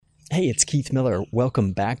Hey, it's Keith Miller.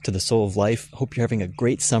 Welcome back to The Soul of Life. Hope you're having a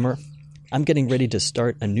great summer. I'm getting ready to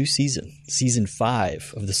start a new season, Season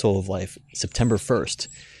 5 of The Soul of Life, September 1st.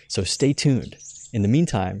 So stay tuned. In the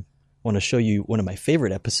meantime, I want to show you one of my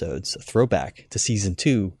favorite episodes, a throwback to Season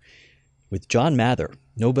 2, with John Mather,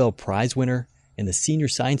 Nobel Prize winner and the Senior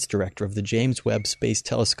Science Director of the James Webb Space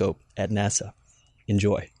Telescope at NASA.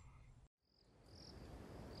 Enjoy.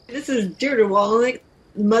 This is Deirdre Wallach,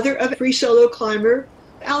 mother of free solo climber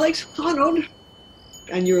Alex Honnold,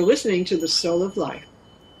 and you're listening to The Soul of Life.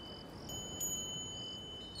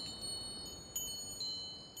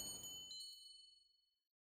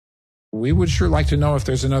 We would sure like to know if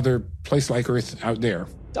there's another place like Earth out there.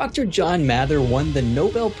 Dr. John Mather won the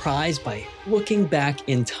Nobel Prize by looking back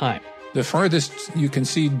in time. The farthest you can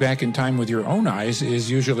see back in time with your own eyes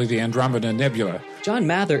is usually the Andromeda Nebula. John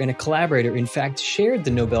Mather and a collaborator, in fact, shared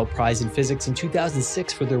the Nobel Prize in Physics in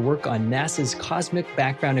 2006 for their work on NASA's Cosmic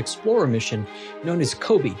Background Explorer mission, known as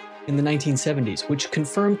COBE, in the 1970s, which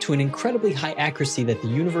confirmed to an incredibly high accuracy that the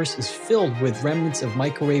universe is filled with remnants of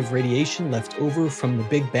microwave radiation left over from the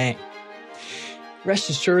Big Bang. Rest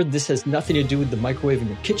assured, this has nothing to do with the microwave in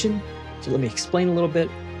your kitchen, so let me explain a little bit.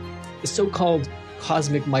 The so-called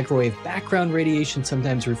cosmic microwave background radiation,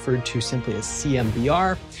 sometimes referred to simply as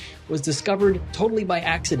CMBR, was discovered totally by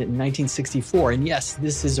accident in 1964. And yes,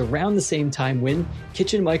 this is around the same time when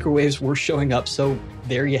kitchen microwaves were showing up, so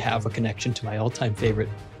there you have a connection to my all-time favorite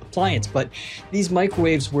appliance. But these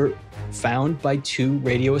microwaves were found by two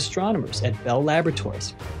radio astronomers at Bell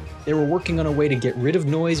Laboratories. They were working on a way to get rid of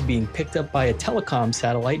noise being picked up by a telecom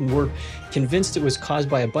satellite and were convinced it was caused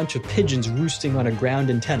by a bunch of pigeons roosting on a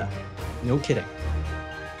ground antenna. No kidding.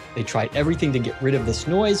 They tried everything to get rid of this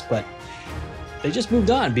noise, but they just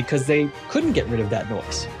moved on because they couldn't get rid of that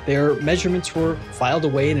noise. Their measurements were filed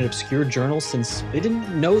away in an obscure journal since they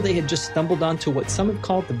didn't know they had just stumbled onto what some have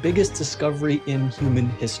called the biggest discovery in human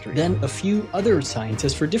history. Then a few other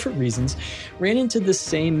scientists, for different reasons, ran into the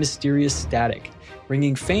same mysterious static,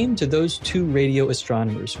 bringing fame to those two radio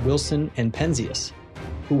astronomers, Wilson and Penzias,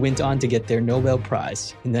 who went on to get their Nobel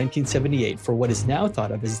Prize in 1978 for what is now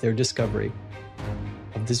thought of as their discovery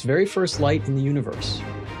of this very first light in the universe.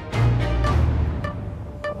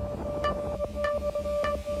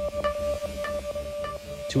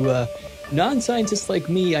 To a non-scientist like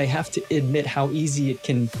me, I have to admit how easy it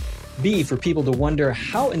can be for people to wonder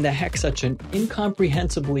how in the heck such an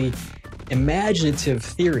incomprehensibly imaginative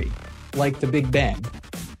theory like the Big Bang,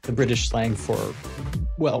 the British slang for,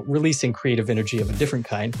 well, releasing creative energy of a different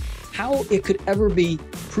kind, how it could ever be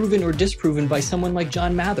proven or disproven by someone like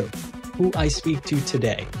John Mather, who I speak to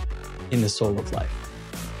today in The Soul of Life.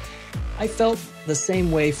 I felt the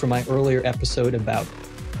same way for my earlier episode about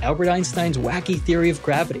Albert Einstein's wacky theory of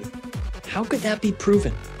gravity. How could that be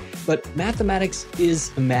proven? But mathematics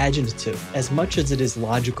is imaginative as much as it is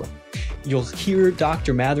logical. You'll hear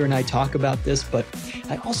Dr. Mather and I talk about this, but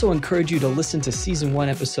I also encourage you to listen to Season 1,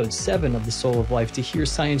 Episode 7 of The Soul of Life to hear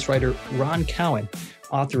science writer Ron Cowan,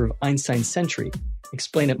 author of Einstein's Century,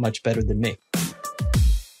 explain it much better than me.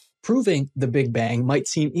 Proving the Big Bang might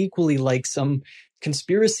seem equally like some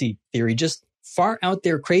conspiracy theory, just far out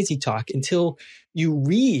there crazy talk, until you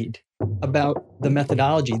read about the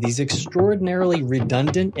methodology, these extraordinarily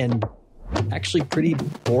redundant and actually pretty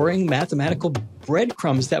boring mathematical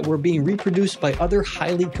breadcrumbs that were being reproduced by other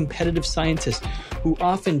highly competitive scientists who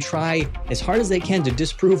often try as hard as they can to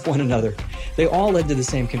disprove one another. They all led to the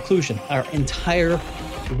same conclusion. Our entire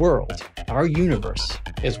world, our universe,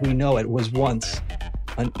 as we know it, was once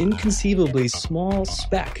an inconceivably small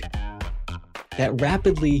speck that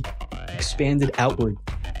rapidly expanded outward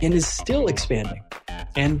and is still expanding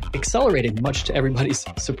and accelerating, much to everybody's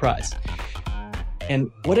surprise.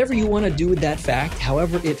 And whatever you want to do with that fact,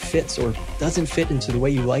 however it fits or doesn't fit into the way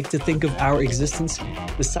you like to think of our existence,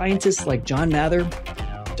 the scientists like John Mather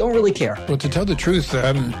don't really care. Well, to tell the truth,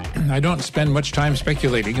 I don't spend much time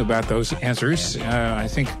speculating about those answers. I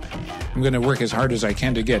think I'm going to work as hard as I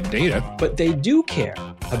can to get data. But they do care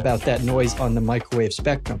about that noise on the microwave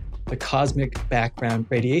spectrum, the cosmic background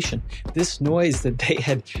radiation. This noise that they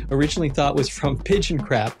had originally thought was from pigeon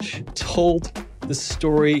crap told the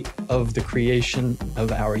story of the creation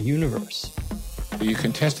of our universe. You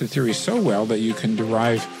can test the theory so well that you can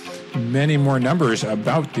derive many more numbers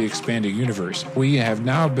about the expanding universe. We have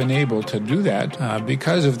now been able to do that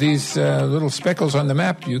because of these little speckles on the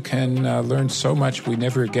map. You can learn so much we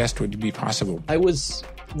never guessed would be possible. I was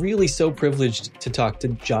really so privileged to talk to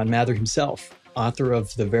John Mather himself, author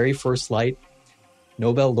of The Very First Light,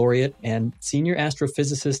 Nobel laureate, and senior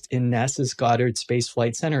astrophysicist in NASA's Goddard Space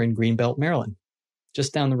Flight Center in Greenbelt, Maryland,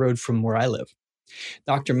 just down the road from where I live.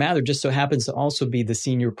 Dr. Mather just so happens to also be the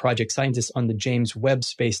senior project scientist on the James Webb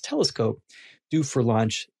Space Telescope, due for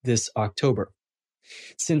launch this October.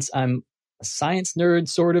 Since I'm a science nerd,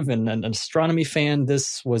 sort of, and an astronomy fan,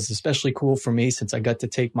 this was especially cool for me since I got to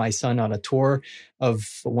take my son on a tour of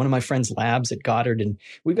one of my friend's labs at Goddard, and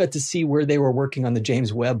we got to see where they were working on the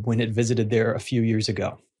James Webb when it visited there a few years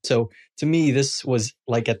ago. So to me, this was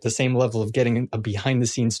like at the same level of getting a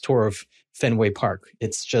behind-the-scenes tour of Fenway Park.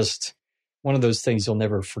 It's just one of those things you'll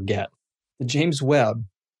never forget. The James Webb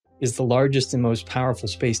is the largest and most powerful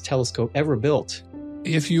space telescope ever built.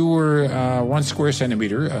 If you were 1 square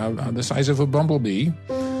centimeter, the size of a bumblebee,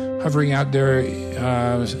 hovering out there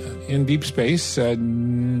in deep space,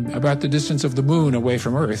 about the distance of the moon away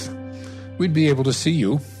from Earth, we'd be able to see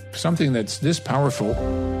you. Something that's this powerful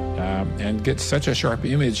and get such a sharp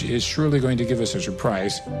image is surely going to give us a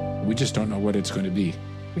surprise. We just don't know what it's going to be.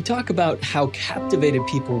 We talk about how captivated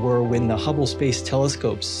people were when the Hubble Space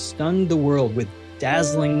Telescope stunned the world with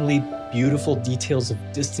dazzlingly beautiful details of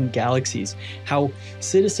distant galaxies, how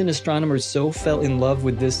citizen astronomers so fell in love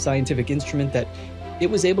with this scientific instrument that it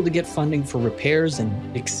was able to get funding for repairs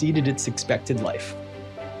and exceeded its expected life.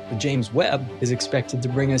 The James Webb is expected to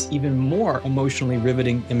bring us even more emotionally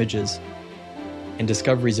riveting images and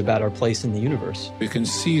discoveries about our place in the universe. You can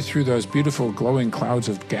see through those beautiful glowing clouds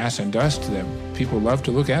of gas and dust that people love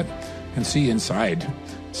to look at and see inside.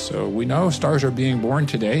 So we know stars are being born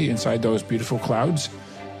today inside those beautiful clouds,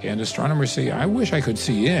 and astronomers say, I wish I could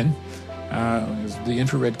see in. The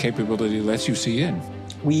infrared capability lets you see in.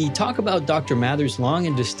 We talk about Dr. Mather's long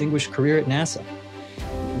and distinguished career at NASA,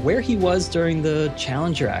 where he was during the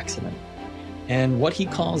Challenger accident, and what he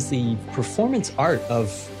calls the performance art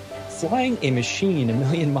of flying a machine 1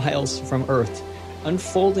 million miles from Earth,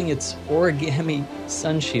 unfolding its origami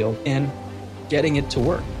sunshield, and getting it to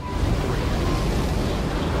work.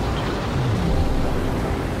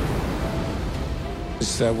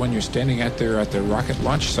 When you're standing out there at the rocket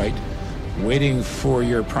launch site, waiting for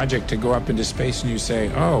your project to go up into space, and you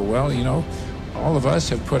say, oh, well, you know, all of us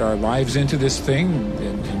have put our lives into this thing,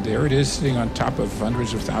 and there it is sitting on top of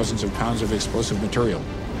hundreds of thousands of pounds of explosive material.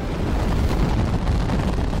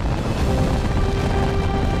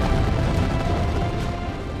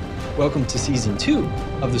 Welcome to Season 2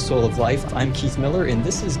 of The Soul of Life. I'm Keith Miller, and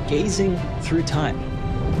this is Gazing Through Time.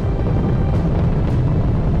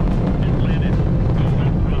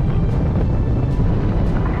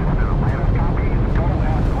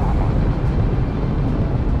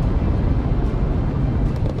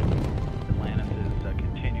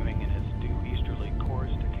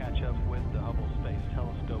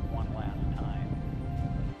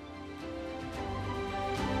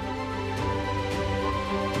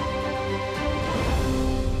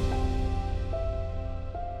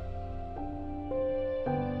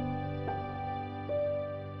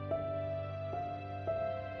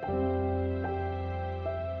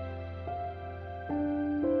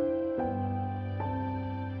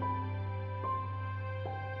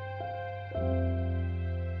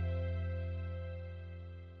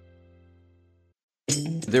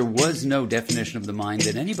 There was no definition of the mind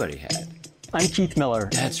that anybody had. I'm Keith Miller.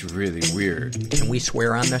 That's really weird. Can we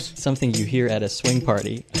swear on this? Something you hear at a swing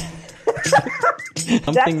party.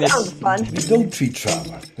 That sounds fun. We don't treat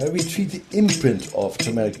trauma. We treat the imprint of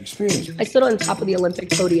traumatic experience. I stood on top of the Olympic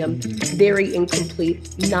podium, very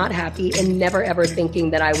incomplete, not happy, and never ever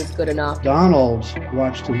thinking that I was good enough. Donald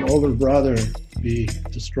watched his older brother be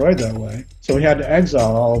destroyed that way, so he had to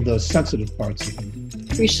exile all of the sensitive parts of him.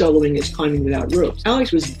 Free soloing is climbing without ropes.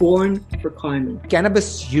 Alex was born for climbing.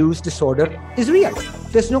 Cannabis use disorder is real.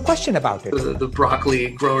 There's no question about it. The broccoli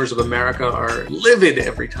growers of America are livid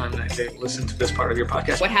every time they listen to this part of your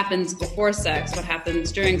podcast. What happens before sex? What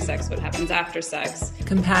happens during sex? What happens after sex?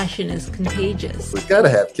 Compassion is contagious. We gotta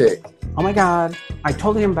have cake. Oh my God, I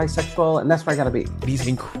told him I'm bisexual and that's where I gotta be. He's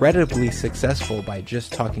incredibly successful by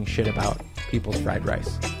just talking shit about people's fried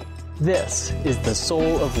rice. This is The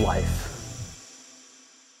Soul of Life.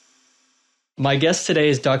 My guest today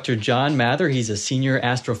is Dr. John Mather. He's a senior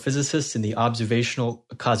astrophysicist in the Observational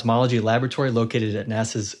Cosmology Laboratory located at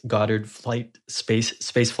NASA's Goddard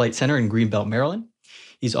Space Flight Center in Greenbelt, Maryland.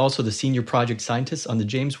 He's also the senior project scientist on the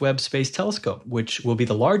James Webb Space Telescope, which will be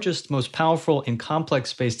the largest, most powerful, and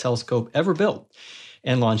complex space telescope ever built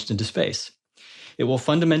and launched into space. It will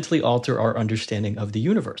fundamentally alter our understanding of the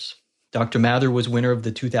universe. Dr. Mather was winner of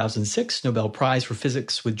the 2006 Nobel Prize for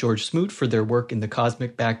Physics with George Smoot for their work in the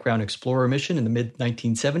Cosmic Background Explorer mission in the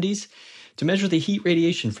mid-1970s to measure the heat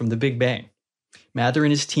radiation from the Big Bang. Mather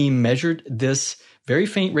and his team measured this very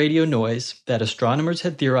faint radio noise that astronomers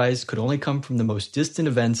had theorized could only come from the most distant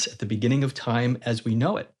events at the beginning of time as we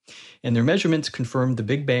know it. And their measurements confirmed the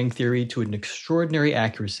Big Bang theory to an extraordinary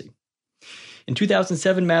accuracy. In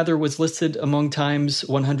 2007, Mather was listed among Time's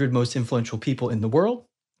 100 most influential people in the world.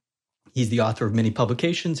 He's the author of many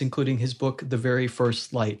publications, including his book, The Very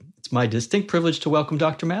First Light. It's my distinct privilege to welcome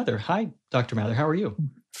Dr. Mather. Hi, Dr. Mather. How are you?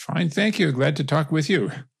 Fine, thank you. Glad to talk with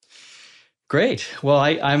you. Great. Well,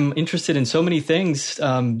 I'm interested in so many things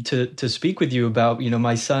to speak with you about. You know,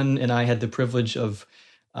 my son and I had the privilege of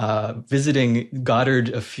visiting Goddard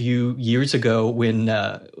a few years ago when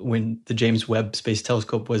the James Webb Space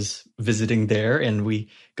Telescope was visiting there, and we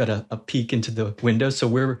got a peek into the window. So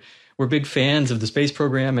we're big fans of the space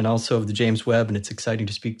program and also of the James Webb, and it's exciting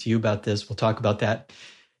to speak to you about this. We'll talk about that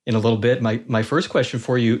in a little bit. My first question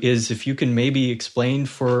for you is if you can maybe explain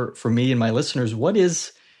for me and my listeners, what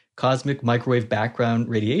is cosmic microwave background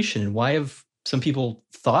radiation, and why have some people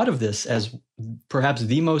thought of this as perhaps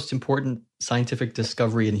the most important scientific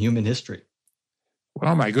discovery in human history?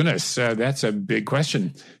 Well, my goodness, that's a big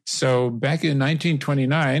question. So back in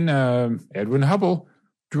 1929, Edwin Hubble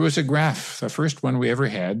drew us a graph, the first one we ever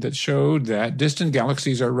had, that showed that distant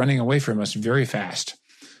galaxies are running away from us very fast.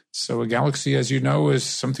 So a galaxy, as you know, is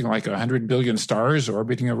something like 100 billion stars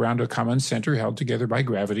orbiting around a common center held together by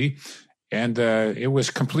gravity. And it was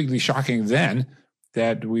completely shocking then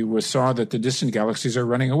that we saw that the distant galaxies are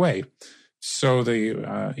running away. So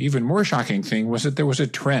the even more shocking thing was that there was a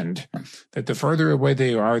trend that the farther away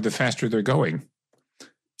they are, the faster they're going.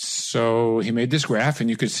 So he made this graph, and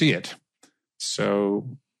you could see it.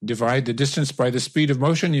 So divide the distance by the speed of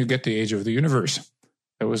motion, you get the age of the universe.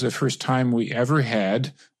 That was the first time we ever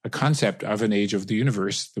had a concept of an age of the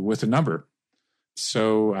universe with a number.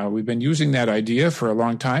 So we've been using that idea for a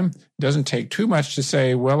long time. It doesn't take too much to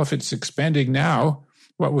say, well, if it's expanding now,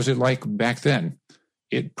 what was it like back then?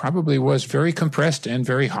 It probably was very compressed and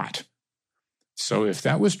very hot. So if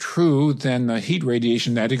that was true, then the heat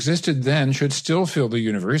radiation that existed then should still fill the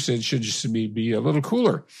universe. It should just be a little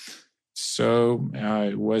cooler. So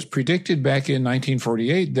it was predicted back in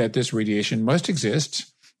 1948 that this radiation must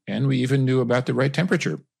exist, and we even knew about the right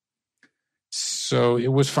temperature. So it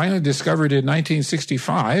was finally discovered in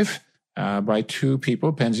 1965 by two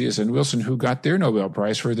people, Penzias and Wilson, who got their Nobel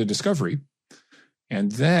Prize for the discovery.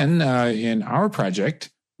 And then in our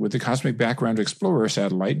project with the Cosmic Background Explorer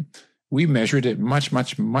satellite, we measured it much,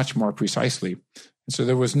 much, much more precisely. And so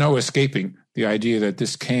there was no escaping the idea that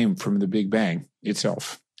this came from the Big Bang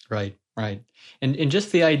itself. Right. Right. And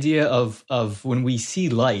just the idea of when we see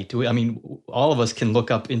light, I mean, all of us can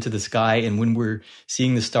look up into the sky, and when we're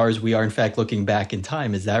seeing the stars, we are in fact looking back in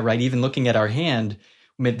time. Is that right? Even looking at our hand,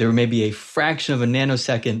 there may be a fraction of a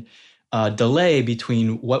nanosecond delay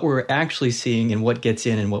between what we're actually seeing and what gets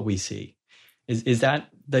in and what we see. Is that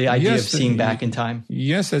the idea of seeing back in time?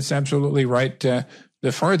 Yes, that's absolutely right.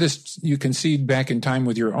 The farthest you can see back in time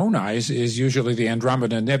with your own eyes is usually the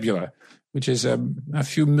Andromeda Nebula, which is a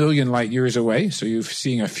few million light years away. So you're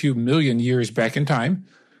seeing a few million years back in time.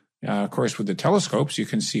 Of course, with the telescopes, you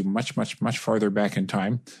can see much, much, much farther back in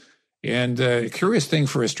time. And the curious thing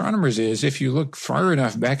for astronomers is if you look far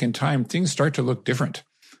enough back in time, things start to look different.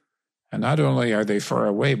 And not only are they far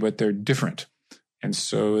away, but they're different. And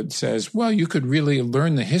so it says, well, you could really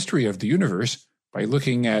learn the history of the universe by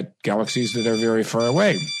looking at galaxies that are very far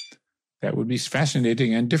away. That would be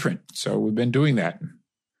fascinating and different. So we've been doing that.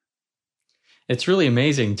 It's really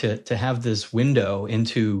amazing to have this window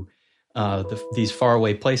into these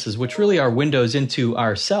faraway places, which really are windows into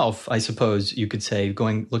ourself, I suppose you could say.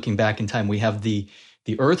 Looking back in time, we have the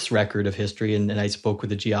Earth's record of history, and I spoke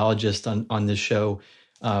with a geologist on this show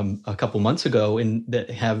a couple months ago, and that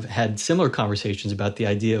have had similar conversations about the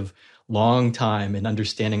idea of long time and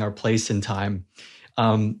understanding our place in time.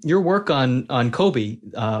 Your work on COBE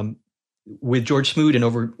with George Smoot and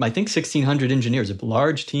over, I think, 1,600 engineers, a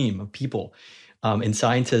large team of people and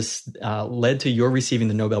scientists led to your receiving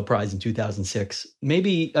the Nobel Prize in 2006.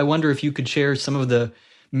 Maybe I wonder if you could share some of the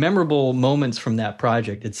memorable moments from that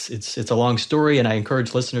project. It's a long story, and I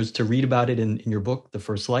encourage listeners to read about it in your book, The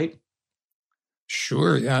First Light.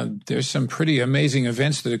 Sure. There's some pretty amazing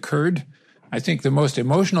events that occurred. I think the most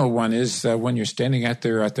emotional one is when you're standing out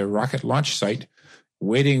there at the rocket launch site,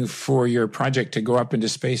 waiting for your project to go up into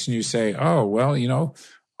space, and you say, oh, well, you know,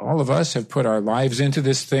 all of us have put our lives into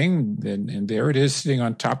this thing, and there it is sitting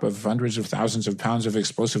on top of hundreds of thousands of pounds of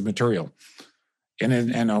explosive material.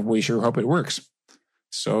 And we sure hope it works.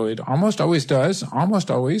 So it almost always does,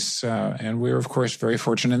 and we're, of course, very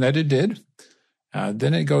fortunate that it did.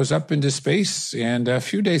 Then it goes up into space, and a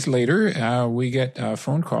few days later, we get a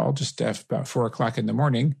phone call just about 4 o'clock in the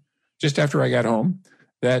morning just after I got home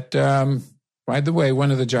that, by the way,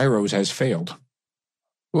 one of the gyros has failed.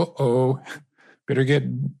 Uh-oh, better get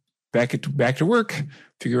back to work,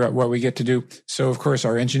 figure out what we get to do. So, of course,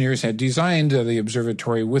 our engineers had designed the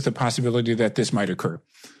observatory with the possibility that this might occur.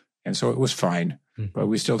 And so it was fine, but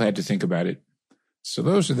we still had to think about it. So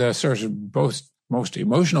those are the sort of both most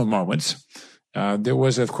emotional moments. There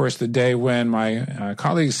was, of course, the day when my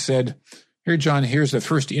colleagues said, "Here, John, here's the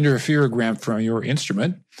first interferogram from your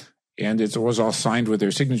instrument." And it was all signed with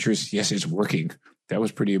their signatures. Yes, it's working. That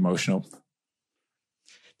was pretty emotional.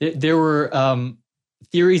 There were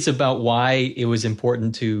theories about why it was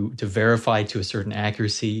important to verify to a certain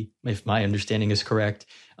accuracy, if my understanding is correct.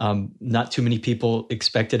 Not too many people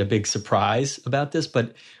expected a big surprise about this,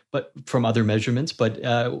 but from other measurements. But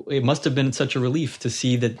it must have been such a relief to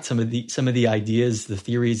see that some of the ideas, the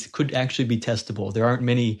theories, could actually be testable. There aren't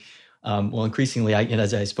many. Increasingly,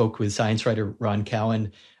 as I spoke with science writer Ron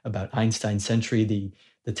Cowan about Einstein's century, the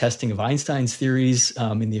testing of Einstein's theories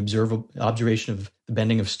in the observation of the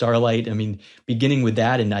bending of starlight. I mean, beginning with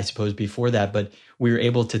that, and I suppose before that, but we were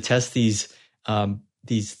able to test these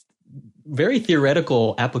very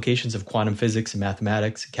theoretical applications of quantum physics and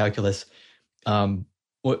mathematics, calculus.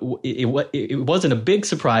 It wasn't a big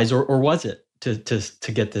surprise, or was it,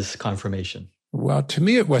 to get this confirmation? Well, to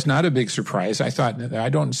me, it was not a big surprise. I thought, I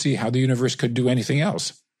don't see how the universe could do anything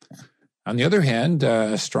else. On the other hand,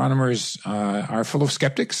 astronomers are full of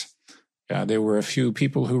skeptics. There were a few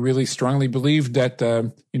people who really strongly believed that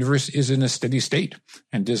the universe is in a steady state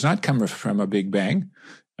and does not come from a big bang.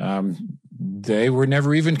 They were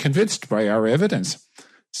never even convinced by our evidence.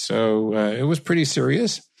 So it was pretty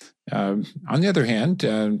serious. On the other hand,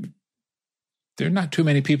 there are not too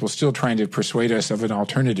many people still trying to persuade us of an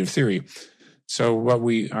alternative theory. So what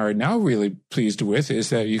we are now really pleased with is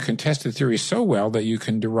that you can test the theory so well that you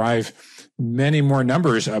can derive many more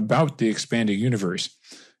numbers about the expanding universe.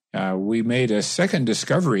 We made a second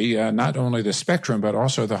discovery, not only the spectrum, but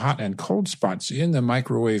also the hot and cold spots in the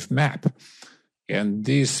microwave map. And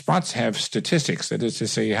these spots have statistics, that is to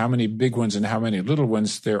say how many big ones and how many little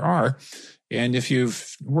ones there are. And if you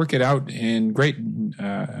work it out in great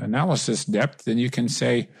analysis depth, then you can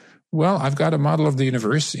say, well, I've got a model of the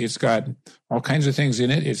universe. It's got all kinds of things in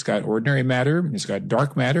it. It's got ordinary matter. It's got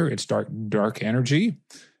dark matter. It's dark energy.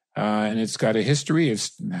 And it's got a history.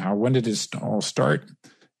 When did it all start?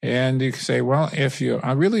 And you can say, well, if you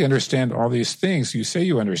really understand all these things you say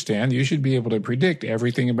you understand, you should be able to predict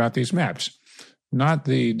everything about these maps. Not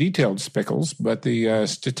the detailed speckles, but the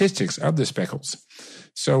statistics of the speckles.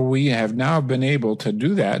 So we have now been able to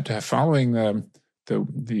do that following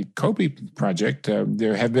the COBE project.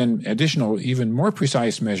 There have been additional, even more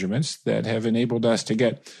precise measurements that have enabled us to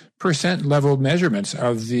get percent level measurements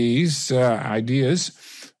of these ideas.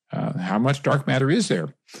 How much dark matter is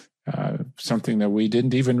there? Something that we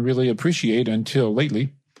didn't even really appreciate until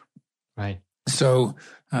lately. Right. So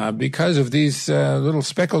because of these little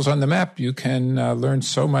speckles on the map, you can learn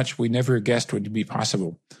so much we never guessed would be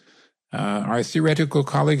possible. Our theoretical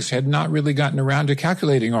colleagues had not really gotten around to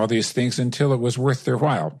calculating all these things until it was worth their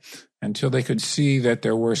while, until they could see that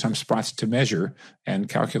there were some spots to measure and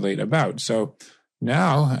calculate about. So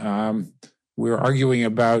now we're arguing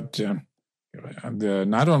about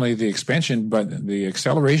not only the expansion, but the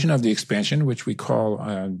acceleration of the expansion, which we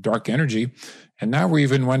call dark energy. And now we're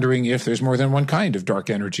even wondering if there's more than one kind of dark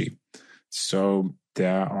energy. So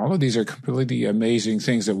all of these are completely amazing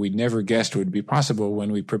things that we never guessed would be possible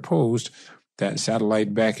when we proposed that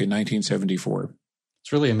satellite back in 1974.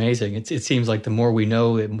 It's really amazing. It seems like the more we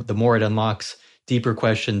know, the more it unlocks deeper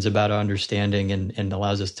questions about our understanding and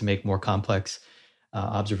allows us to make more complex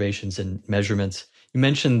observations and measurements. You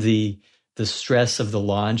mentioned the stress of the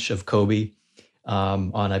launch of COBE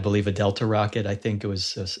on, I believe, a Delta rocket. I think it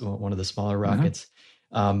was one of the smaller rockets.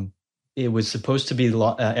 Mm-hmm. It was supposed to be,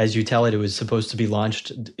 as you tell it, it was supposed to be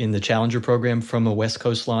launched in the Challenger program from a West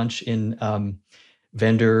Coast launch in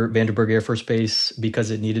Vandenberg Air Force Base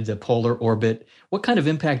because it needed a polar orbit. What kind of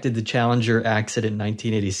impact did the Challenger accident in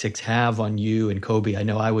 1986 have on you and COBE? I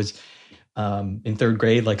know I was in third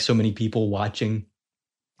grade, like so many people, watching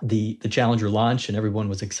the Challenger launch, and everyone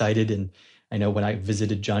was excited. And I know when I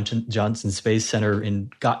visited Johnson Space Center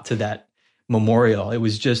and got to that memorial, it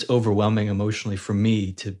was just overwhelming emotionally for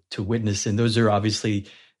me to witness. And those are obviously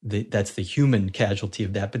that's the human casualty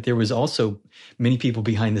of that. But there was also many people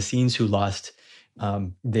behind the scenes who lost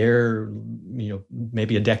their,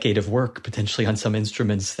 maybe a decade of work potentially on some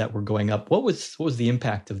instruments that were going up. What was the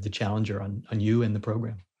impact of the Challenger on you and the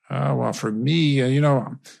program? Well, for me,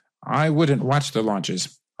 I wouldn't watch the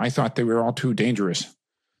launches. I thought they were all too dangerous.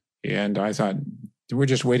 And I thought we're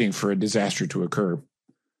just waiting for a disaster to occur.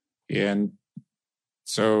 And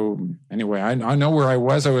so anyway, I know where I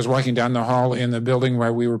was. I was walking down the hall in the building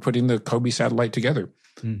where we were putting the COBE satellite together.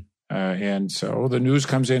 And so the news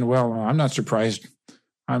comes in, well, I'm not surprised.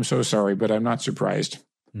 I'm so sorry, but I'm not surprised.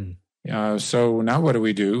 So now what do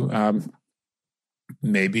we do?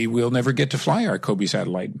 Maybe we'll never get to fly our COBE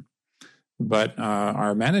satellite. But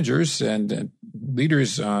our managers and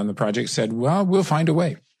leaders on the project said, well, we'll find a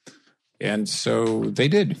way. And so they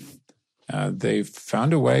did. They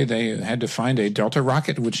found a way. They had to find a Delta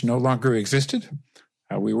rocket, which no longer existed.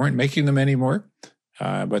 We weren't making them anymore,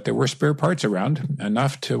 but there were spare parts around,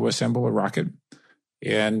 enough to assemble a rocket.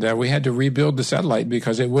 And we had to rebuild the satellite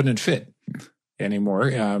because it wouldn't fit anymore.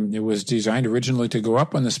 It was designed originally to go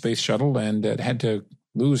up on the space shuttle, and it had to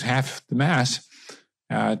lose half the mass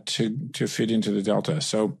to fit into the Delta.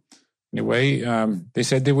 So anyway, they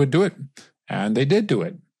said they would do it, and they did do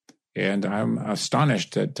it. And I'm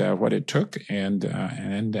astonished at what it took, and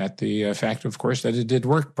at the fact, of course, that it did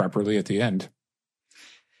work properly at the end.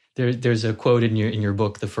 There's a quote in your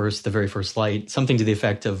book, the very first light, something to the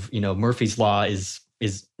effect of, Murphy's Law is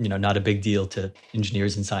not a big deal to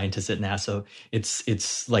engineers and scientists at NASA.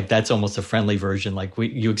 It's like that's almost a friendly version. Like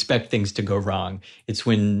you expect things to go wrong. It's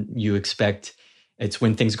when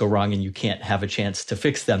things go wrong and you can't have a chance to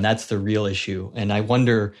fix them. That's the real issue. And I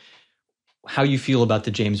wonder how you feel about the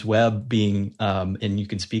James Webb being, and you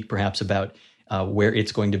can speak perhaps about where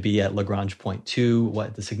it's going to be at Lagrange point 2,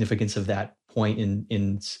 what the significance of that point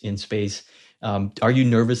in space. Are you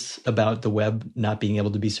nervous about the Webb not being able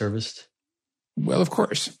to be serviced? Well, of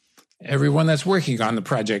course. Everyone that's working on the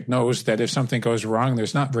project knows that if something goes wrong,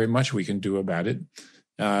 there's not very much we can do about it.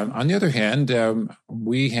 On the other hand,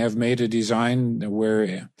 we have made a design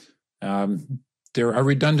where there are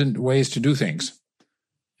redundant ways to do things.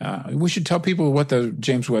 We should tell people what the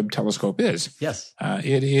James Webb Telescope is. Yes.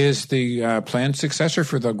 It is the planned successor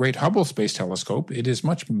for the great Hubble Space Telescope. It is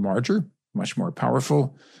much larger, much more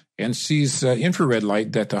powerful, and sees infrared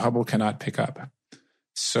light that the Hubble cannot pick up.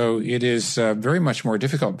 So it is a very much more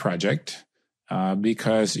difficult project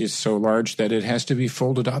because it's so large that it has to be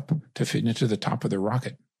folded up to fit into the top of the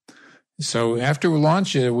rocket. So after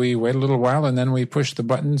launch, we wait a little while, and then we push the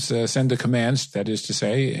buttons, send the commands, that is to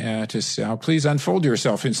say, please unfold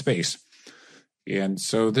yourself in space. And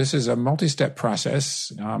so this is a multi-step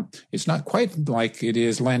process. It's not quite like it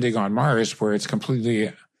is landing on Mars, where it's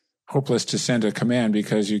completely hopeless to send a command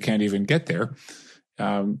because you can't even get there.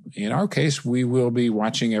 In our case, we will be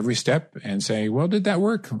watching every step and say, well, did that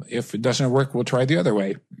work? If it doesn't work, we'll try the other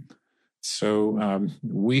way. So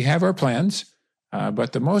we have our plans.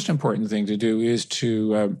 But the most important thing to do is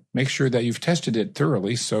to make sure that you've tested it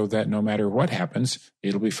thoroughly so that no matter what happens,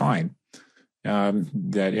 it'll be fine.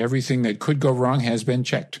 That everything that could go wrong has been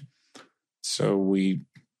checked. So we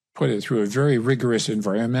put it through a very rigorous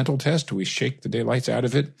environmental test. We shake the daylights out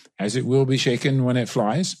of it, as it will be shaken when it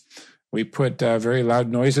flies. We put very loud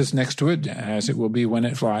noises next to it, as it will be when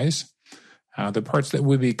it flies. The parts that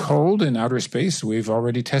would be cold in outer space, we've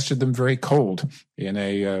already tested them very cold in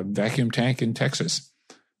a vacuum tank in Texas.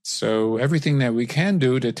 So everything that we can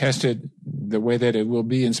do to test it the way that it will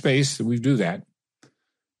be in space, we do that.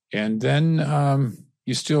 And then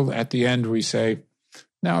you still, at the end, we say,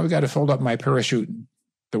 now I've got to fold up my parachute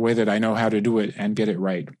the way that I know how to do it and get it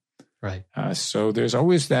right. Right. So there's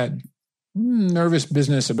always that nervous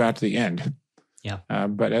business about the end. Yeah.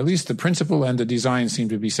 But at least the principle and the design seem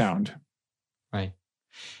to be sound. Right.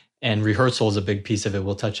 And rehearsal is a big piece of it.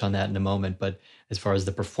 We'll touch on that in a moment. But as far as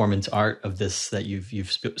the performance art of this that you've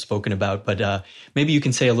spoken about, but maybe you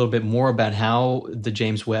can say a little bit more about how the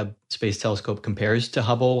James Webb Space Telescope compares to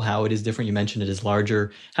Hubble, how it is different. You mentioned it is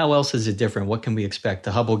larger. How else is it different? What can we expect?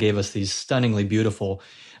 The Hubble gave us these stunningly beautiful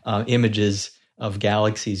images of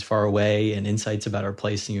galaxies far away and insights about our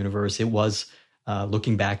place in the universe. It was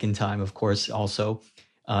looking back in time, of course, also.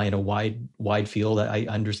 In a wide field, I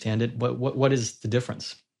understand it. What is the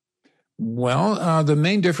difference? Well, the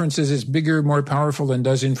main difference is it's bigger, more powerful, and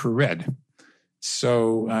does infrared.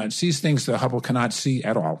 So it sees things the Hubble cannot see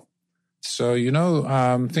at all. So,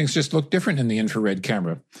 things just look different in the infrared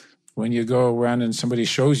camera. When you go around and somebody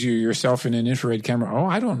shows you yourself in an infrared camera, oh,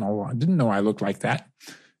 I don't know, I didn't know I looked like that.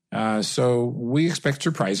 So we expect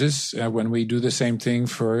surprises when we do the same thing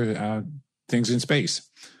for things in space.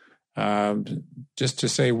 Just to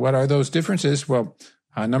say, what are those differences? Well,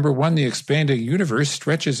 number one, the expanding universe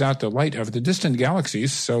stretches out the light of the distant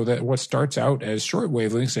galaxies so that what starts out as short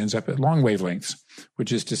wavelengths ends up at long wavelengths,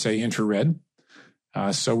 which is to say infrared.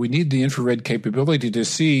 So we need the infrared capability to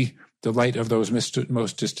see the light of those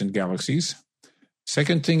most distant galaxies.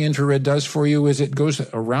 Second thing infrared does for you is it goes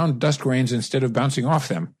around dust grains instead of bouncing off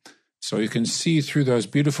them. So you can see through those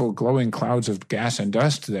beautiful glowing clouds of gas and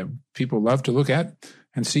dust that people love to look at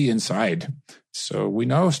and see inside. So we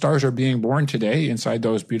know stars are being born today inside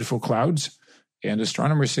those beautiful clouds. And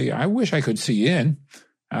astronomers say, I wish I could see in.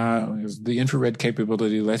 The infrared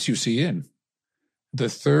capability lets you see in. The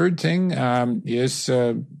third thing is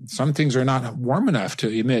some things are not warm enough to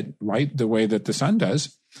emit light the way that the sun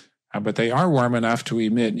does, but they are warm enough to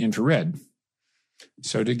emit infrared.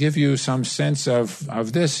 So to give you some sense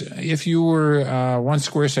of this, if you were 1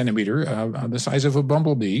 square centimeter, the size of a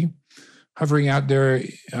bumblebee, hovering out there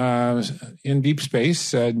in deep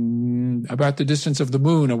space, about the distance of the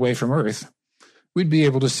moon away from Earth, we'd be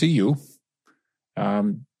able to see you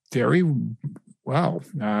very well,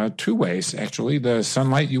 2 ways, actually. The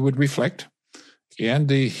sunlight you would reflect and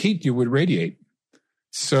the heat you would radiate.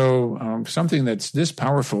 So something that's this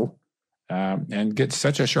powerful and gets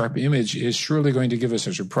such a sharp image is surely going to give us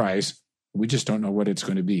a surprise. We just don't know what it's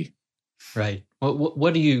going to be. Right. What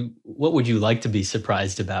would you like to be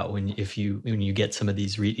surprised about when you get some of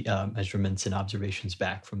these measurements and observations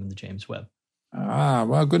back from the James Webb?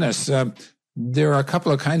 Well, goodness. There are a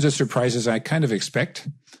couple of kinds of surprises I kind of expect.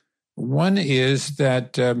 One is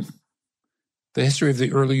that the history of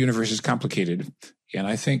the early universe is complicated. And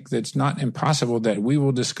I think that it's not impossible that we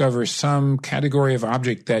will discover some category of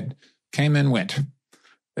object that came and went.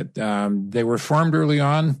 That they were formed early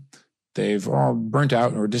on. They've all burnt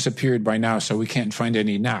out or disappeared by now, so we can't find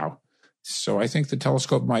any now. So I think the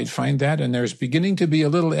telescope might find that, and there's beginning to be a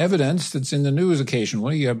little evidence that's in the news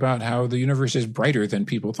occasionally about how the universe is brighter than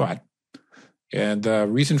people thought. And the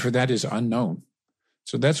reason for that is unknown.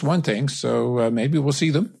 So that's one thing. So maybe we'll see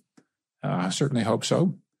them. I certainly hope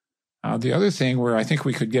so. The other thing where I think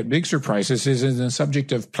we could get big surprises is in the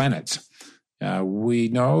subject of planets. We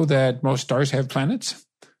know that most stars have planets.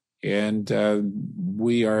 And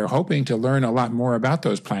we are hoping to learn a lot more about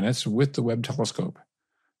those planets with the Webb telescope.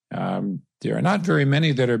 There are not very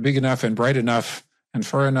many that are big enough and bright enough and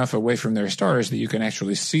far enough away from their stars that you can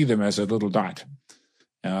actually see them as a little dot.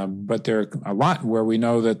 But there are a lot where we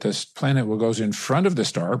know that this planet goes in front of the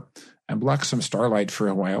star and blocks some starlight for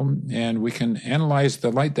a while, and we can analyze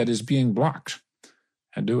the light that is being blocked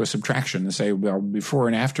and do a subtraction and say, well, before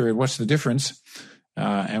and after, what's the difference?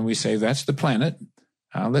 And we say, that's the planet.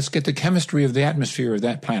 Let's get the chemistry of the atmosphere of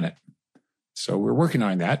that planet. So we're working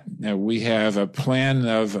on that. We have a plan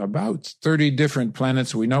of about 30 different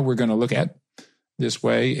planets we know we're going to look at this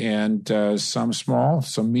way, and some small,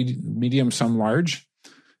 some medium, some large.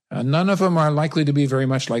 None of them are likely to be very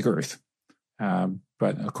much like Earth.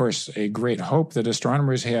 But, of course, a great hope that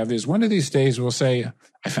astronomers have is one of these days we'll say,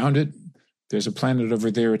 I found it. There's a planet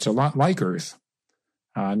over there. It's a lot like Earth.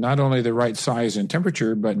 Not only the right size and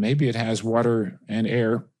temperature, but maybe it has water and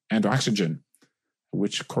air and oxygen,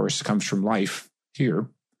 which, of course, comes from life here.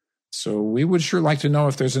 So we would sure like to know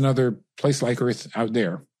if there's another place like Earth out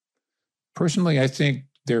there. Personally, I think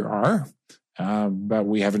there are, but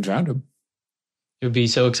we haven't found them. It would be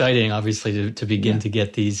so exciting, obviously, to begin to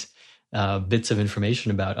get these bits of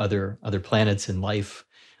information about other planets and life.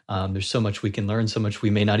 There's so much we can learn, so much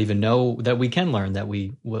we may not even know that we can learn, that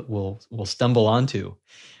we will stumble onto.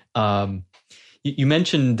 You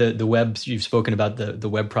mentioned the Webb. You've spoken about the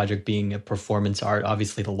Webb project being a performance art.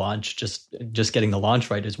 Obviously, the launch, just getting the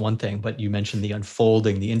launch right is one thing, but you mentioned the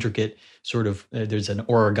unfolding, the intricate sort of. There's an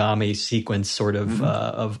origami sequence, sort of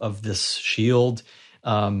of this shield.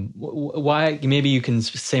 Why? Maybe you can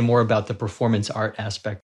say more about the performance art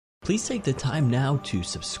aspect. Please take the time now to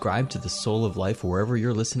subscribe to The Soul of Life wherever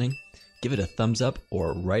you're listening. Give it a thumbs up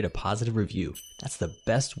or write a positive review. That's the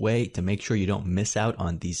best way to make sure you don't miss out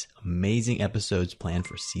on these amazing episodes planned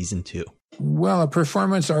for Season 2. Well, a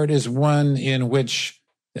performance art is one in which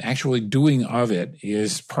the actually doing of it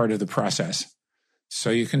is part of the process.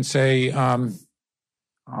 So you can say,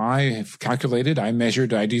 I have calculated, I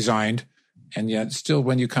measured, I designed, and yet still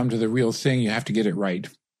when you come to the real thing, you have to get it right.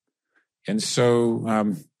 And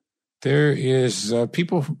so there is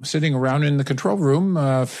people sitting around in the control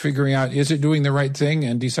room figuring out, is it doing the right thing,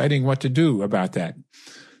 and deciding what to do about that.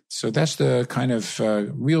 So that's the kind of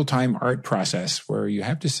real-time art process where you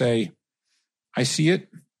have to say, I see it,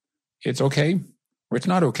 it's okay, or it's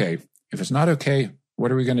not okay. If it's not okay,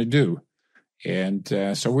 what are we going to do? And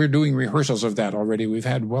so we're doing rehearsals of that already. We've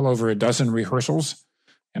had well over a dozen rehearsals.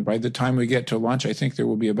 And by the time we get to launch, I think there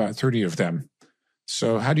will be about 30 of them.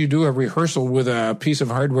 So how do you do a rehearsal with a piece of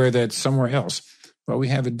hardware that's somewhere else? Well, we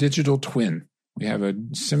have a digital twin. We have a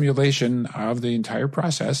simulation of the entire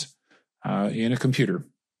process in a computer.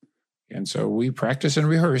 And so we practice and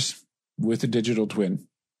rehearse with the digital twin.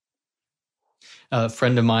 A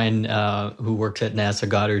friend of mine who works at NASA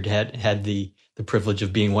Goddard had the the privilege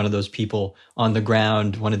of being one of those people on the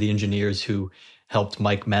ground, one of the engineers who helped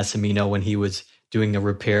Mike Massimino when he was doing the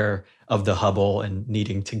repair of the Hubble and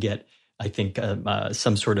needing to get, I think,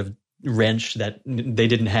 some sort of wrench that they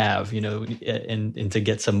didn't have, and to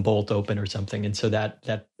get some bolt open or something. And so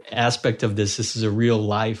that aspect of this is a real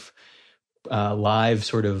live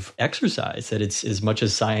sort of exercise, that it's as much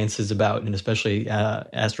as science is about, and especially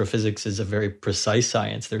astrophysics is a very precise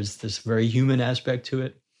science. There's this very human aspect to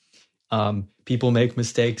it. People make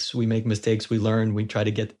mistakes. We make mistakes. We learn. We try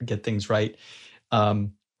to get things right.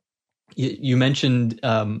 You mentioned,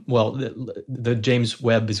 the James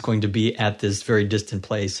Webb is going to be at this very distant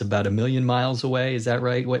place, about 1 million miles away. Is that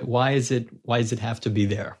right? Why does it have to be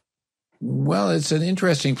there? Well, it's an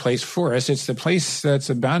interesting place for us. It's the place that's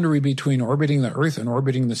a boundary between orbiting the Earth and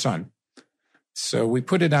orbiting the Sun. So we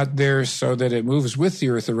put it out there so that it moves with the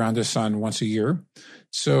Earth around the Sun once a year.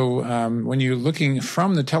 So when you're looking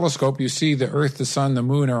from the telescope, you see the Earth, the Sun, the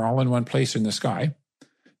Moon are all in one place in the sky.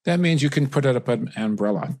 That means you can put up an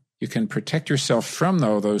umbrella. You can protect yourself from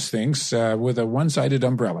all those things with a one-sided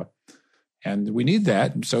umbrella. And we need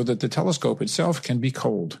that so that the telescope itself can be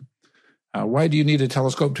cold. Why do you need a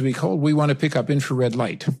telescope to be cold? We want to pick up infrared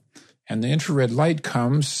light. And the infrared light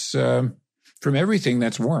comes from everything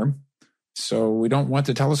that's warm. So we don't want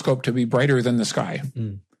the telescope to be brighter than the sky.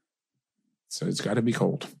 So it's got to be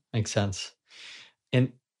cold. Makes sense.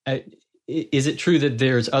 And is it true that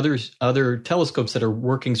there's other telescopes that are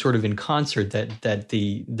working sort of in concert, that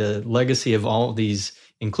the legacy of all of these,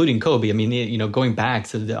 including COBE, I mean, going back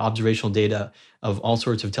to the observational data of all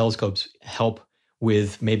sorts of telescopes, help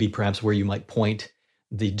with maybe perhaps where you might point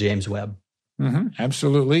the James Webb? Mm-hmm,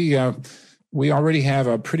 absolutely. We already have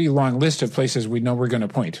a pretty long list of places we know we're going to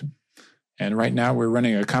point. And right now we're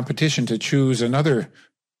running a competition to choose another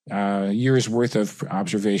year's worth of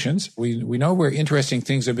observations. We know where interesting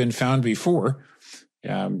things have been found before,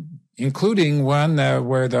 including one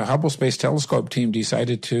where the Hubble Space Telescope team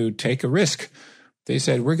decided to take a risk. They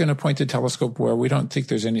said, we're going to point the telescope where we don't think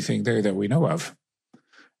there's anything there that we know of.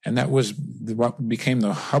 And that was what became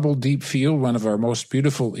the Hubble Deep Field, one of our most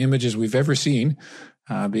beautiful images we've ever seen,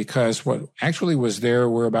 because what actually was there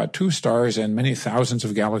were about 2 stars and many thousands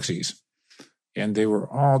of galaxies. And they were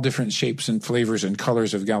all different shapes and flavors and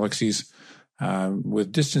colors of galaxies,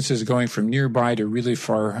 with distances going from nearby to really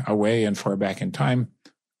far away and far back in time.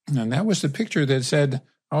 And that was the picture that said,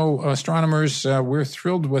 astronomers, we're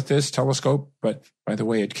thrilled with this telescope, but by the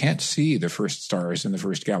way, it can't see the first stars and the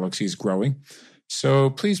first galaxies growing. So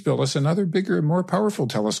please build us another bigger, more powerful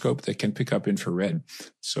telescope that can pick up infrared.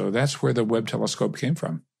 So that's where the Webb telescope came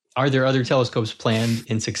from. Are there other telescopes planned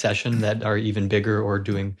in succession that are even bigger or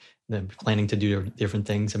planning to do different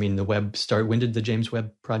things? I mean, when did the James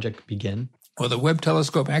Webb project begin? Well, the Webb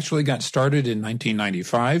telescope actually got started in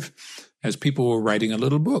 1995 as people were writing a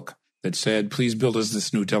little book that said, please build us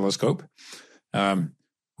this new telescope.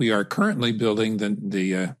 We are currently building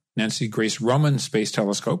the Nancy Grace Roman Space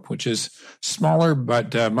Telescope, which is smaller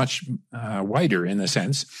but much wider in a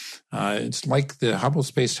sense. It's like the Hubble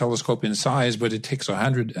Space Telescope in size, but it takes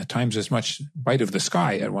 100 times as much bite of the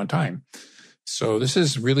sky at one time. So this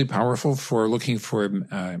is really powerful for looking for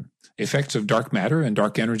effects of dark matter and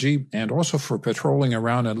dark energy, and also for patrolling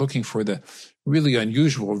around and looking for the really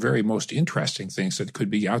unusual, very most interesting things that could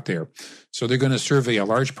be out there. So they're going to survey a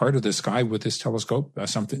large part of the sky with this telescope,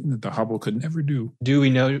 something that the Hubble could never do. Do we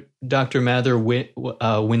know, Dr. Mather, when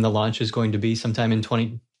the launch is going to be, sometime in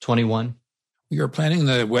 2021? We are planning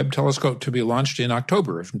the Webb telescope to be launched in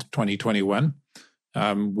October of 2021.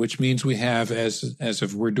 Which means we have, as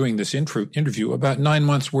of we're doing this interview, about 9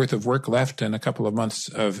 months worth of work left and a couple of months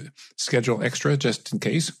of schedule extra just in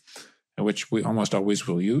case, which we almost always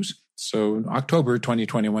will use. So October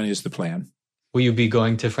 2021 is the plan. Will you be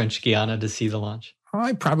going to French Guiana to see the launch?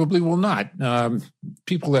 I probably will not.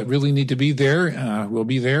 People that really need to be there will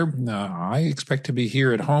be there. I expect to be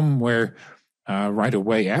here at home where right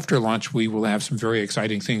away after launch we will have some very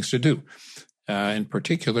exciting things to do. In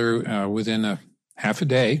particular, within a half a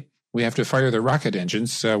day, we have to fire the rocket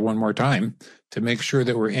engines one more time to make sure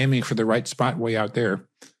that we're aiming for the right spot way out there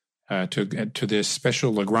to get to this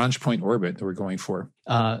special Lagrange point orbit that we're going for.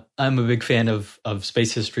 I'm a big fan of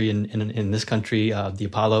space history in this country. The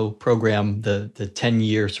Apollo program, the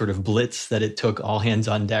 10-year sort of blitz that it took, all hands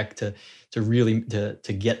on deck to really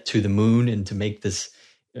get to the moon and to make this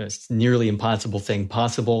nearly impossible thing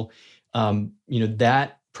possible.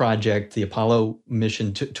 That project, the Apollo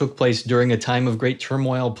mission, took place during a time of great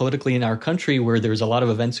turmoil politically in our country, where there's a lot of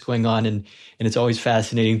events going on, and it's always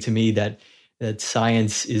fascinating to me that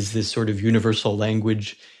science is this sort of universal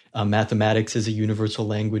language mathematics is a universal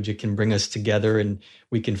language. It can bring us together, and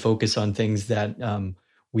we can focus on things that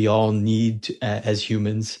we all need as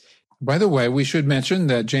humans. By the way, we should mention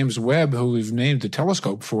that James Webb, who we've named the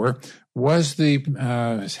telescope for, was the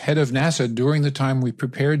head of NASA during the time we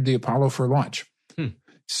prepared the Apollo for launch.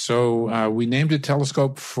 So we named a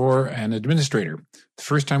telescope for an administrator. The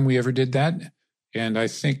first time we ever did that, and I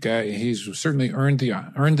think he's certainly earned the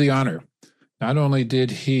honor. Not only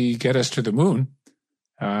did he get us to the moon,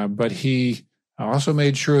 but he also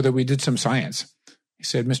made sure that we did some science. He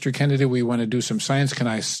said, Mr. Kennedy, we want to do some science. Can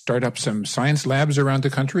I start up some science labs around the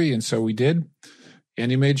country? And so we did. And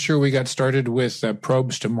he made sure we got started with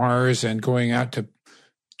probes to Mars and going out to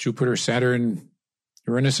Jupiter, Saturn,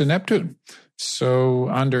 Uranus, and Neptune. So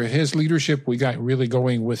under his leadership, we got really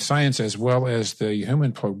going with science as well as the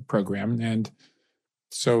human program. And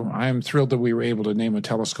so I'm thrilled that we were able to name a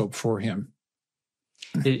telescope for him.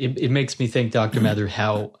 It makes me think, Dr. Mather,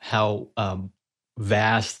 how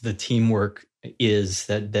vast the teamwork is,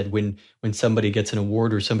 that when somebody gets an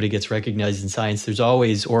award or somebody gets recognized in science, there's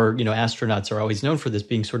always, or astronauts are always known for this,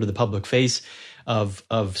 being sort of the public face of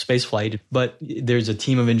spaceflight, but there's a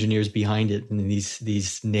team of engineers behind it, and these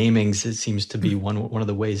namings, it seems to be one of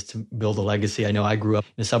the ways to build a legacy. I know I grew up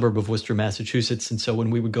in a suburb of Worcester, Massachusetts, and so when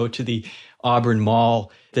we would go to the Auburn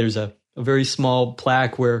Mall, there's a very small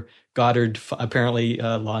plaque where Goddard apparently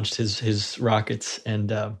launched his rockets,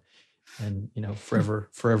 and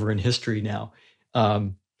forever in history now.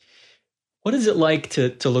 What is it like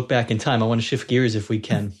to look back in time? I want to shift gears, if we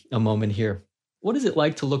can, a moment here. What is it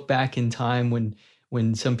like to look back in time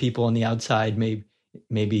when some people on the outside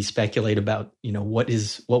maybe speculate about, what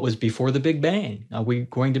was before the Big Bang? Are we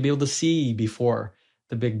going to be able to see before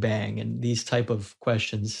the Big Bang? And these type of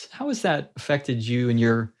questions. How has that affected you and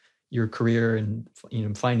your career and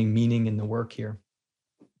finding meaning in the work here?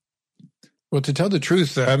 Well, to tell the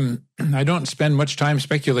truth, I don't spend much time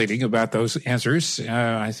speculating about those answers.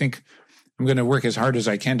 I think I'm going to work as hard as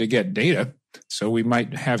I can to get data, so we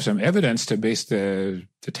might have some evidence to base the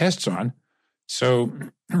tests on. So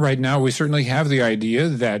right now, we certainly have the idea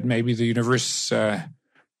that maybe the universe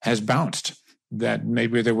has bounced, that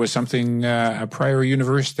maybe there was something, a prior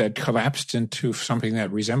universe that collapsed into something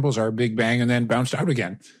that resembles our Big Bang and then bounced out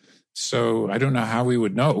again. So I don't know how we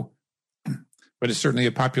would know, but it's certainly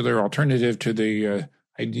a popular alternative to the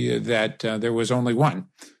idea that there was only one.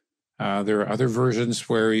 There are other versions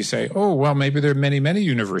where you say, oh, well, maybe there are many, many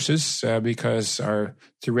universes because our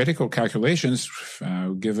theoretical calculations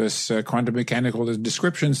give us quantum mechanical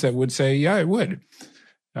descriptions that would say, yeah, it would.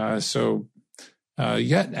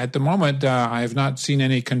 Yet at the moment, I have not seen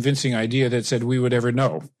any convincing idea that said we would ever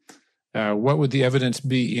know. What would the evidence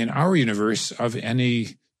be in our universe of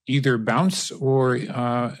any either bounce or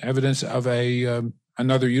evidence of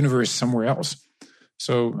another universe somewhere else?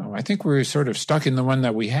 So I think we're sort of stuck in the one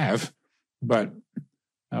that we have, but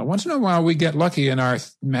once in a while we get lucky and our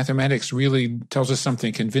mathematics really tells us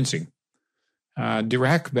something convincing.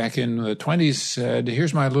 Dirac back in the 20s said,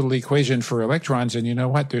 here's my little equation for electrons, and you know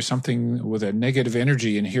what? There's something with a negative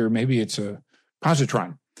energy in here. Maybe it's a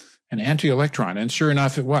positron, an anti-electron, and sure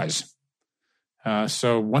enough it was.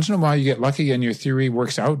 So once in a while you get lucky and your theory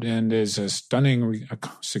works out and is a stunning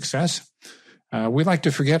success. We like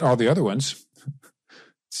to forget all the other ones.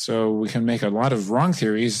 So we can make a lot of wrong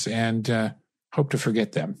theories and hope to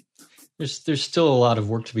forget them. There's still a lot of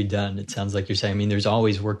work to be done. It sounds like you're saying. I mean, there's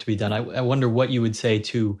always work to be done. I wonder what you would say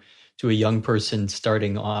to a young person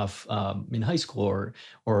starting off in high school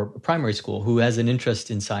or primary school who has an interest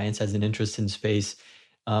in science, has an interest in space.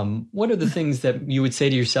 What are the things that you would say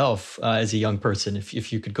to yourself as a young person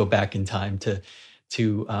if you could go back in time to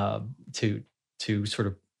sort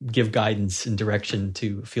of give guidance and direction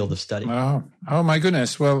to a field of study? Oh my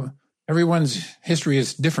goodness. Well, everyone's history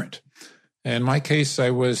is different. In my case, I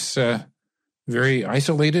was very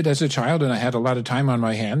isolated as a child, and I had a lot of time on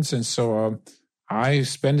my hands. And so I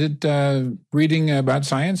spent it reading about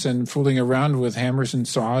science and fooling around with hammers and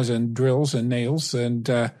saws and drills and nails and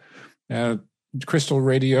crystal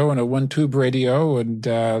radio and a one-tube radio and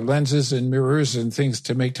lenses and mirrors and things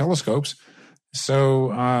to make telescopes.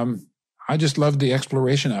 So I just loved the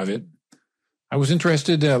exploration of it. I was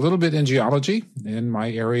interested a little bit in geology. In my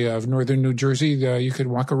area of northern New Jersey, you could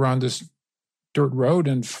walk around this dirt road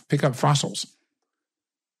and pick up fossils.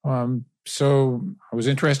 So I was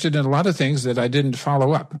interested in a lot of things that I didn't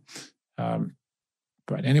follow up.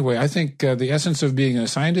 But anyway, I think the essence of being a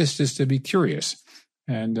scientist is to be curious.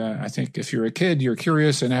 And I think if you're a kid, you're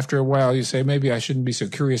curious. And after a while, you say, maybe I shouldn't be so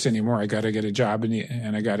curious anymore. I got to get a job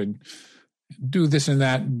and I got to do this and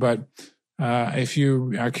that. But if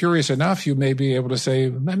you are curious enough, you may be able to say,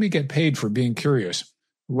 let me get paid for being curious.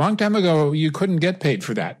 long time ago, you couldn't get paid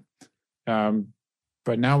for that.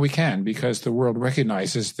 But now we can, because the world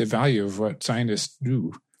recognizes the value of what scientists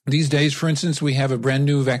do. These days, for instance, we have a brand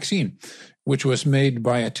new vaccine, which was made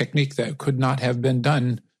by a technique that could not have been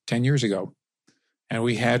done 10 years ago. And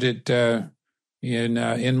we had it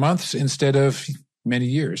in months instead of many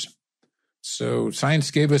years. So science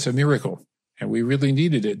gave us a miracle, and we really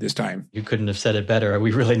needed it this time. You couldn't have said it better.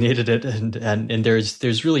 We really needed it. And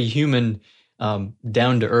there's really human,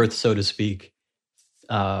 down to earth, so to speak,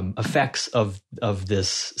 effects of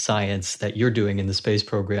this science that you're doing in the space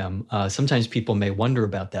program. Sometimes people may wonder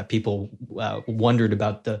about that. People wondered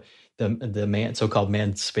about the so-called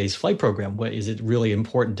manned space flight program. What, is it really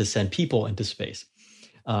important to send people into space?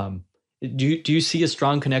 Do you see a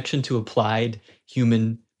strong connection to applied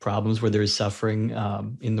human problems where there is suffering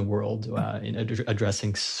in the world in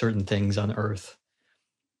addressing certain things on Earth?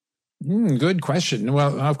 Good question.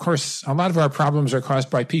 Well, of course, a lot of our problems are caused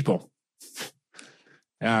by people.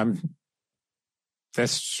 That's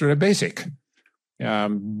sort of basic.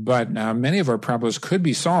 But many of our problems could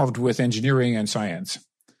be solved with engineering and science.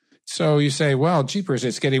 So you say, well, jeepers,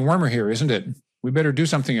 it's getting warmer here, isn't it? We better do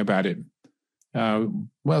something about it.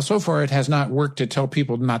 Well, so far it has not worked to tell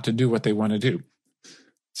people not to do what they want to do.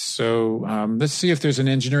 So let's see if there's an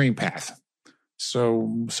engineering path.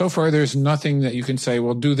 So far there's nothing that you can say,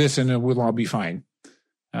 well, do this and it will all be fine.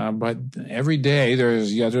 But every day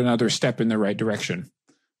there's yet another step in the right direction.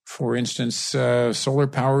 For instance, solar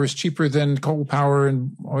power is cheaper than coal power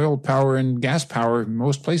and oil power and gas power in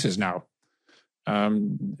most places now.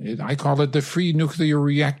 I call it the free nuclear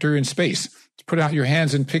reactor in space. Put out your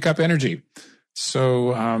hands and pick up energy.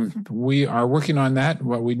 So we are working on that.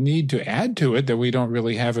 What we need to add to it that we don't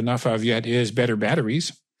really have enough of yet is better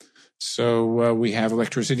batteries. So we have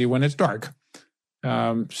electricity when it's dark.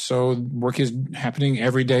 So work is happening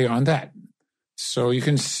every day on that. So you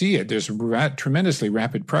can see it. There's tremendously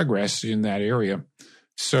rapid progress in that area.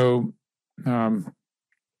 So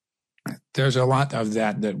there's a lot of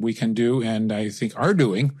that we can do, and I think are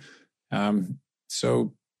doing.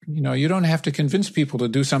 So, you don't have to convince people to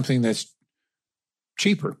do something that's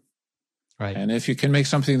cheaper. Right. And if you can make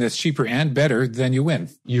something that's cheaper and better, then you win.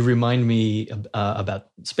 You remind me about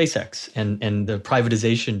SpaceX and the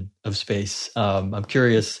privatization of space. I'm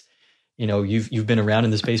curious, you've been around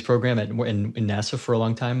in the space program in NASA for a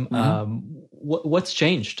long time. Mm-hmm. What's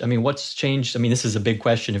changed? What's changed? This is a big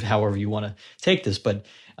question of however you want to take this, but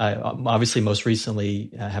obviously most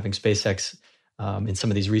recently having SpaceX in some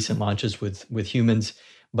of these recent launches with humans,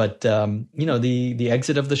 but the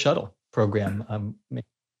exit of the shuttle program.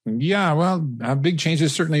 Yeah, well, big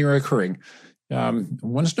changes certainly are occurring.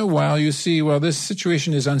 Once in a while you see, well, this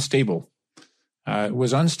situation is unstable. It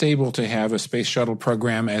was unstable to have a space shuttle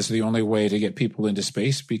program as the only way to get people into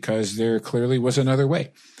space because there clearly was another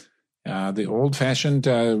way. The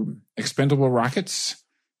old-fashioned expendable rockets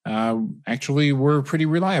actually were pretty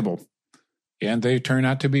reliable, and they turn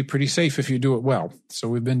out to be pretty safe if you do it well. So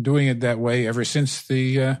we've been doing it that way ever since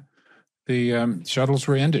the shuttles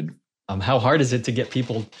were ended. How hard is it to get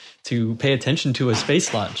people to pay attention to a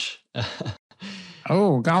space launch?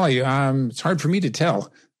 Oh, golly, it's hard for me to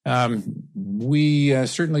tell. We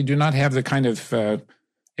certainly do not have the kind of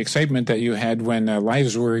excitement that you had when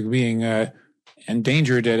lives were being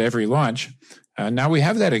endangered at every launch. Now we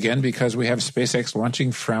have that again because we have SpaceX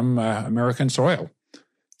launching from American soil.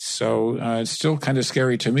 So it's still kind of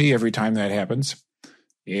scary to me every time that happens.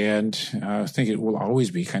 And I think it will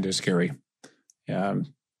always be kind of scary.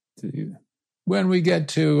 When we get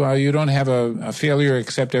to you don't have a failure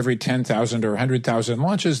except every 10,000 or 100,000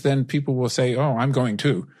 launches, then people will say, oh, I'm going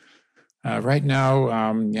too. Right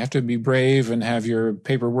now, you have to be brave and have your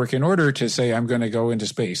paperwork in order to say, I'm going to go into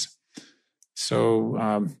space. So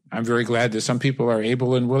I'm very glad that some people are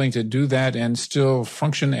able and willing to do that and still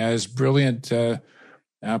function as brilliant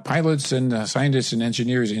pilots and scientists and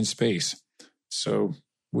engineers in space. So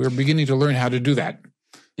we're beginning to learn how to do that.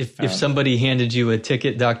 If somebody handed you a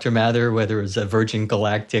ticket, Dr. Mather, whether it was a Virgin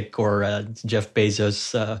Galactic or Jeff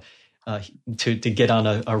Bezos, to get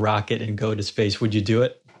on a rocket and go to space, would you do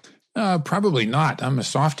it? Probably not. I'm a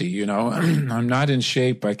softie, I'm not in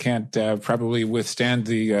shape. I can't probably withstand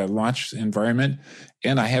the launch environment,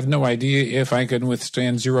 and I have no idea if I can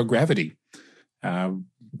withstand zero gravity. A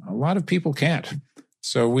lot of people can't.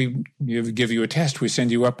 So we give you a test. We send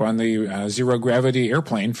you up on the zero gravity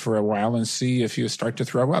airplane for a while and see if you start to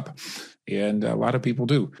throw up. And a lot of people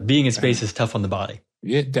do. Being in space is tough on the body.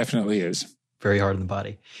 It definitely is. Very hard on the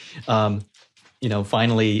body.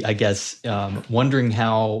 Finally, I guess, wondering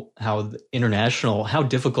how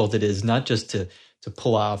difficult it is not just to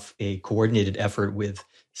pull off a coordinated effort with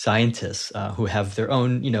scientists who have their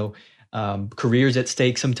own, careers at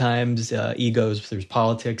stake sometimes, egos, there's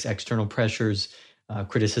politics, external pressures,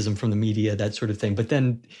 criticism from the media, that sort of thing. But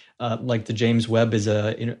then, like the James Webb is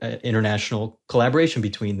a international collaboration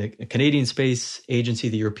between the Canadian Space Agency,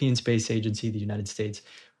 the European Space Agency, the United States.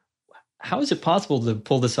 How is it possible to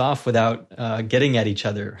pull this off without getting at each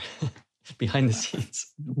other behind the scenes?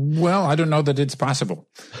 Well, I don't know that it's possible.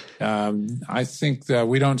 I think that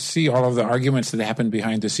we don't see all of the arguments that happen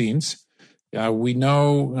behind the scenes. We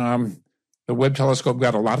know the Webb telescope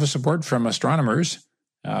got a lot of support from astronomers.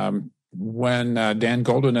 When Dan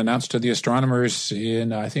Goldin announced to the astronomers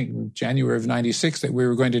in, I think, January of 96 that we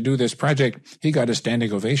were going to do this project, he got a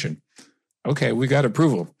standing ovation. Okay, we got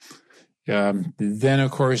approval. Then,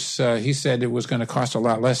 of course, he said it was going to cost a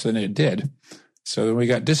lot less than it did. So then we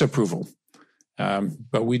got disapproval.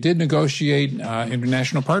 But we did negotiate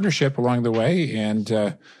international partnership along the way.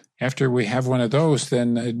 And after we have one of those,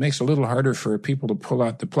 then it makes it a little harder for people to pull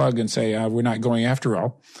out the plug and say, we're not going after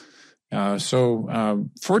all. So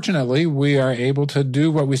fortunately, we are able to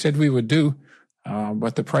do what we said we would do,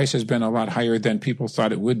 but the price has been a lot higher than people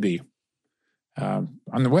thought it would be.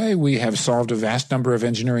 On the way, we have solved a vast number of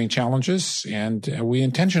engineering challenges, and we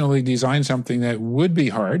intentionally designed something that would be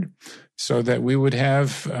hard so that we would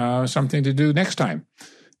have something to do next time.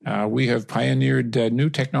 We have pioneered new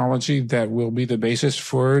technology that will be the basis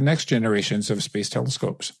for next generations of space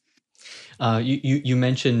telescopes. You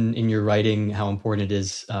mentioned in your writing how important it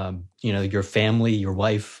is, your family, your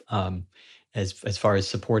wife, as far as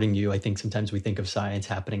supporting you. I think sometimes we think of science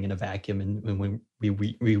happening in a vacuum, and when we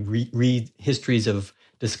read histories of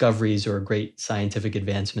discoveries or great scientific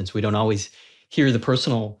advancements, we don't always hear the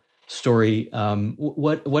personal story.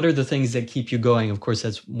 What are the things that keep you going? Of course,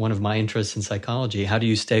 that's one of my interests in psychology. How do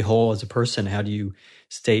you stay whole as a person? How do you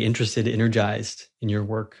stay interested, energized in your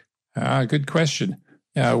work? Good question.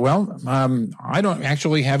 I don't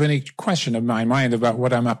actually have any question in my mind about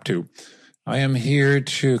what I'm up to. I am here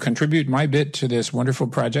to contribute my bit to this wonderful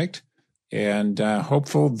project and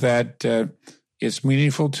hopeful that it's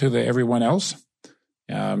meaningful to everyone else.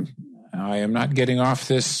 I am not getting off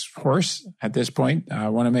this horse at this point. I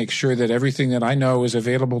want to make sure that everything that I know is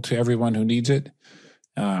available to everyone who needs it.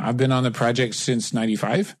 I've been on the project since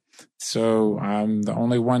 95, so I'm the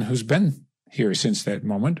only one who's been here since that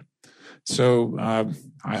moment. So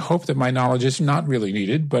I hope that my knowledge is not really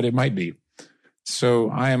needed, but it might be. So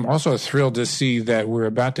I am also thrilled to see that we're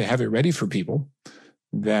about to have it ready for people,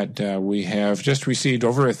 that we have just received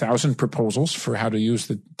over 1,000 proposals for how to use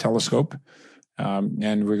the telescope.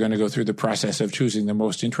 And we're going to go through the process of choosing the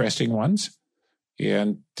most interesting ones.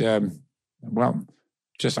 And, I'm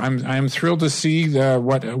thrilled to see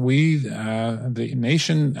what we, the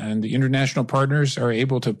nation and the international partners are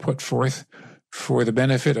able to put forth for the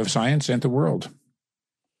benefit of science and the world.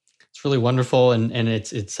 It's really wonderful, and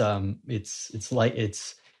it's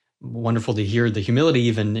wonderful to hear the humility,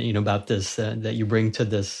 even about this that you bring to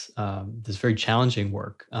this very challenging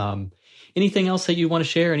work. Anything else that you want to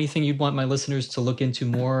share? Anything you'd want my listeners to look into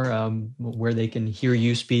more, where they can hear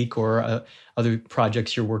you speak, or other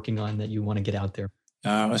projects you're working on that you want to get out there?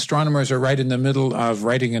 Astronomers are right in the middle of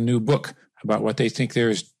writing a new book about what they think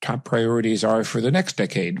their top priorities are for the next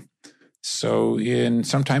decade. So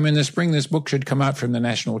sometime in the spring, this book should come out from the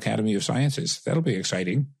National Academy of Sciences. That'll be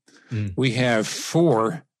exciting. We have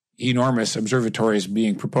 4 enormous observatories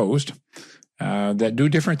being proposed that do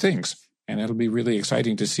different things. And it'll be really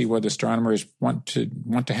exciting to see what astronomers want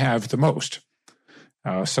to have the most.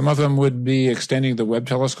 Some of them would be extending the Webb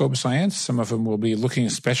telescope science. Some of them will be looking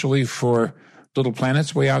especially for little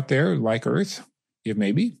planets way out there like Earth,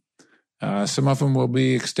 maybe. Some of them will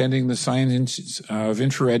be extending the science of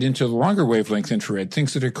infrared into the longer wavelength infrared,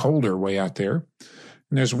 things that are colder way out there.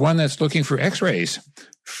 And there's one that's looking for X-rays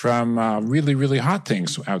from really, really hot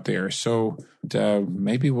things out there. So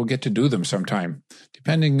maybe we'll get to do them sometime,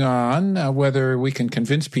 depending on whether we can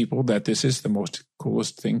convince people that this is the most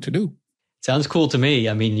coolest thing to do. Sounds cool to me.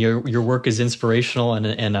 I mean, your work is inspirational,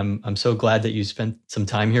 and I'm so glad that you spent some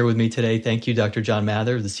time here with me today. Thank you, Dr. John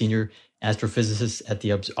Mather, the Senior Astrophysicist at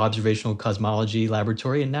the Observational Cosmology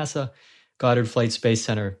Laboratory in NASA Goddard Flight Space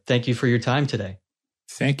Center. Thank you for your time today.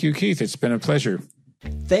 Thank you, Keith. It's been a pleasure.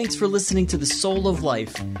 Thanks for listening to The Soul of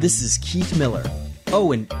Life. This is Keith Miller.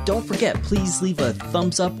 Oh, and don't forget, please leave a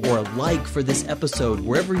thumbs up or a like for this episode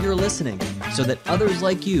wherever you're listening, so that others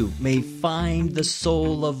like you may find the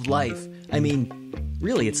soul of life. I mean,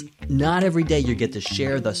 really, it's not every day you get to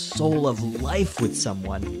share the soul of life with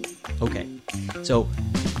someone. Okay, so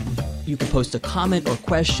you can post a comment or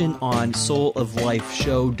question on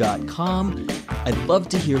souloflifeshow.com. I'd love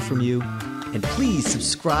to hear from you. And please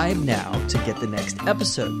subscribe now to get the next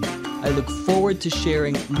episode. I look forward to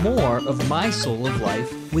sharing more of my soul of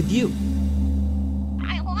life with you.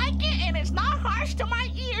 I like it, and it's not harsh to my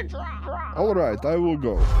eardrum. All right, I will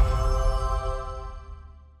go.